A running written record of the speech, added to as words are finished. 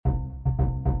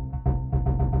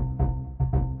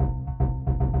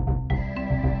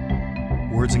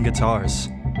Words and Guitars,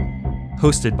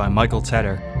 hosted by Michael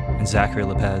Tedder and Zachary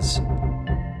Lopez.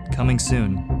 Coming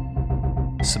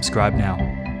soon. Subscribe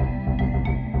now.